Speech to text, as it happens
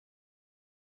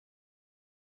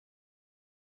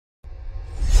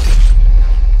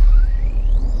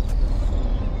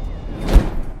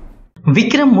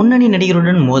விக்ரம் முன்னணி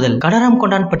நடிகருடன் மோதல். கடாரம்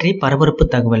கொண்டான் பற்றி பரபரப்பு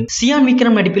தகவல். சியான்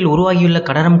விக்ரம் நடிப்பில் உருவாகியுள்ள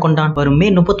கடாரம் கொண்டான் வரும் மே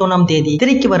 31ஆம் தேதி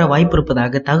திரைக்கு வர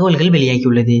வாய்ப்பிருப்பதாக தகவல்கள்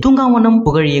வெளியாகியுள்ளது. தூங்காவனம்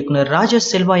புகழ் இயக்குனர் ராஜேஷ்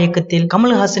செல்வா இயக்கத்தில்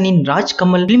கமல்ஹாசனின் ராஜ்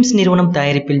கமல் பிலிம்ஸ் நிறுவனம்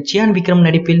தயாரிப்பில் சியான் விக்ரம்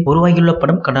நடிப்பில் உருவாகியுள்ள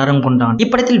படம் கடாரம் கொண்டான்.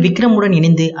 இப்படத்தில் விக்ரமுடன்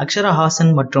இணைந்து அக்ஷரா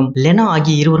ஹாசன் மற்றும் லெனா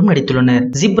ஆகிய இருவரும் நடித்துள்ளனர்.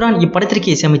 ஜிப்ரான்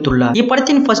இப்படத்திற்கு இசையமைத்துள்ளார்.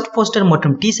 இப்படத்தின் ஃபர்ஸ்ட் போஸ்டர்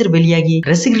மற்றும் டீசர் வெளியாகி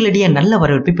ரசிகர்களிடையே நல்ல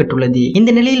வரவேற்பை பெற்றுள்ளது. இந்த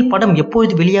நிலையில் படம்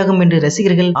எப்பொழுது வெளியாகும் என்று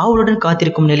ரசிகர்கள் ஆவலுடன்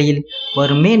காத்திருக்கும் நிலையில்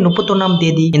வரும் மே 31ஆம்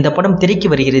தேதி இந்த படம் திரைக்கு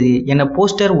வருகிறது என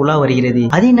போஸ்டர் உலா வருகிறது.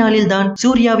 அதே நாளில் தான்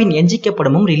சூர்யாவின் எஞ்சிக்க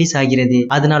படமும் ரிலீஸ் ஆகிறது.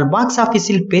 அதனால் பாக்ஸ்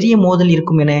ஆபீஸில் பெரிய மோதல்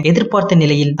இருக்கும் என எதிர்பார்த்த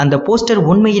நிலையில் அந்த போஸ்டர்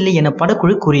உண்மையில்லை என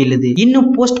படக்குழு கூறியுள்ளது. இன்னும்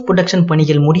போஸ்ட் புரொடக்ஷன்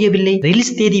பணிகள் முடியவில்லை,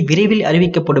 ரிலீஸ் தேதி விரைவில்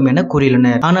அறிவிக்கப்படும் என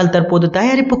கூறியுள்ளனர். ஆனால் தற்போது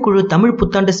தயாரிப்பு குழு தமிழ்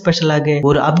புத்தாண்டு ஸ்பெஷலாக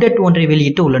ஒரு அப்டேட் ஒன்றை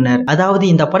வெளியிட்டு உள்ளனர். அதாவது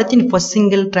இந்த படத்தின் ஃபர்ஸ்ட்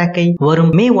சிங்கிள் டிராக்கை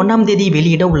வரும் மே 1ஆம் தேதி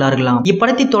வெளியிட உள்ளார்களாம்.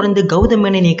 இப்படத்தை தொடர்ந்து கௌதம்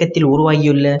மேனன் இயக்கத்தில்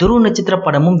உருவாகியுள்ள துருவ நட்சத்திர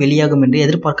படமும் வெளியாகும் என்று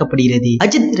எதிர்பார்க்கப்படுகிறது.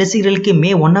 அஜித் ரசிகர்களுக்கு மே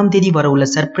 1ஆம் தேதி வரவுள்ள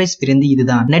சர்ப்ரைஸ் விருந்து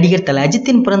இதுதான். நடிகர் தல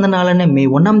அஜித்தின் பிறந்த நாளான மே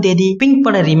 1ஆம் தேதி பிங்க்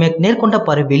பட ரீமேக் நேர்கொண்ட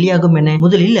பார்வை வெளியாகும் என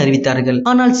முதலில் அறிவித்தார்கள்.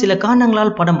 ஆனால் சில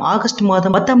காரணங்களால் படம் ஆகஸ்ட்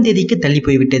மாதம் 10ஆம் தேதிக்கு தள்ளி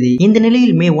போய்விட்டது. இந்த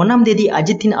நிலையில் மே 1ஆம் தேதி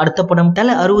அஜித்தின் அடுத்த படம்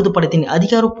தல 60 படத்தின்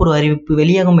அதிகாரப்பூர்வ அறிவிப்பு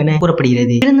வெளியாகும் என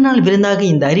கூறப்படுகிறது. பிறந்தநாள் விருந்தாக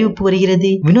இந்த அறிவிப்பு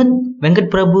வருகிறது. வினோத்,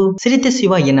 வெங்கட் பிரபு, சிரித்த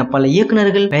சிவா என பல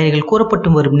இயக்குநர்கள் பெயர்கள்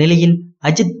கூறப்பட்டு வரும் நிலையில்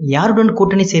அஜித் யாருடன்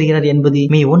கூட்டணி சேர்கிறார் என்பது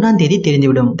மே 1ஆம் தேதி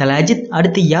தெரிந்துவிடும். தல அஜித்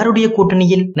அடுத்து யாருடைய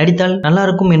கூட்டணியில் நடித்தால் நல்லா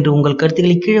இருக்கும் என்று உங்கள்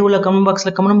கருத்துக்களை கீழே உள்ள கமெண்ட்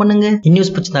பாக்ஸ்ல கமெண்ட் பண்ணுங்க.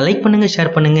 இந்நியூஸ் பிடிச்சதா லைக் பண்ணுங்க,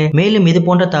 ஷேர் பண்ணுங்க. மேலும் இது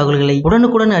போன்ற தகவல்களை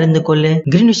உடனுக்குடன் அறிந்து கொள்ள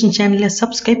கிரீன் விஷன் சேனலை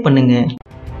சப்ஸ்கிரைப் பண்ணுங்க.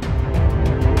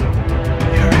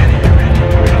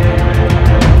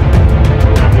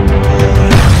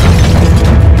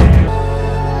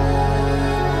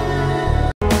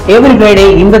 எவ்ரி ஃப்ரைடே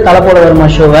இந்த தலை போல வருமா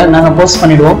ஷோவை நாங்க போஸ்ட்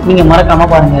பண்ணிடுவோம். நீங்க மறக்காம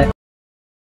பாருங்க.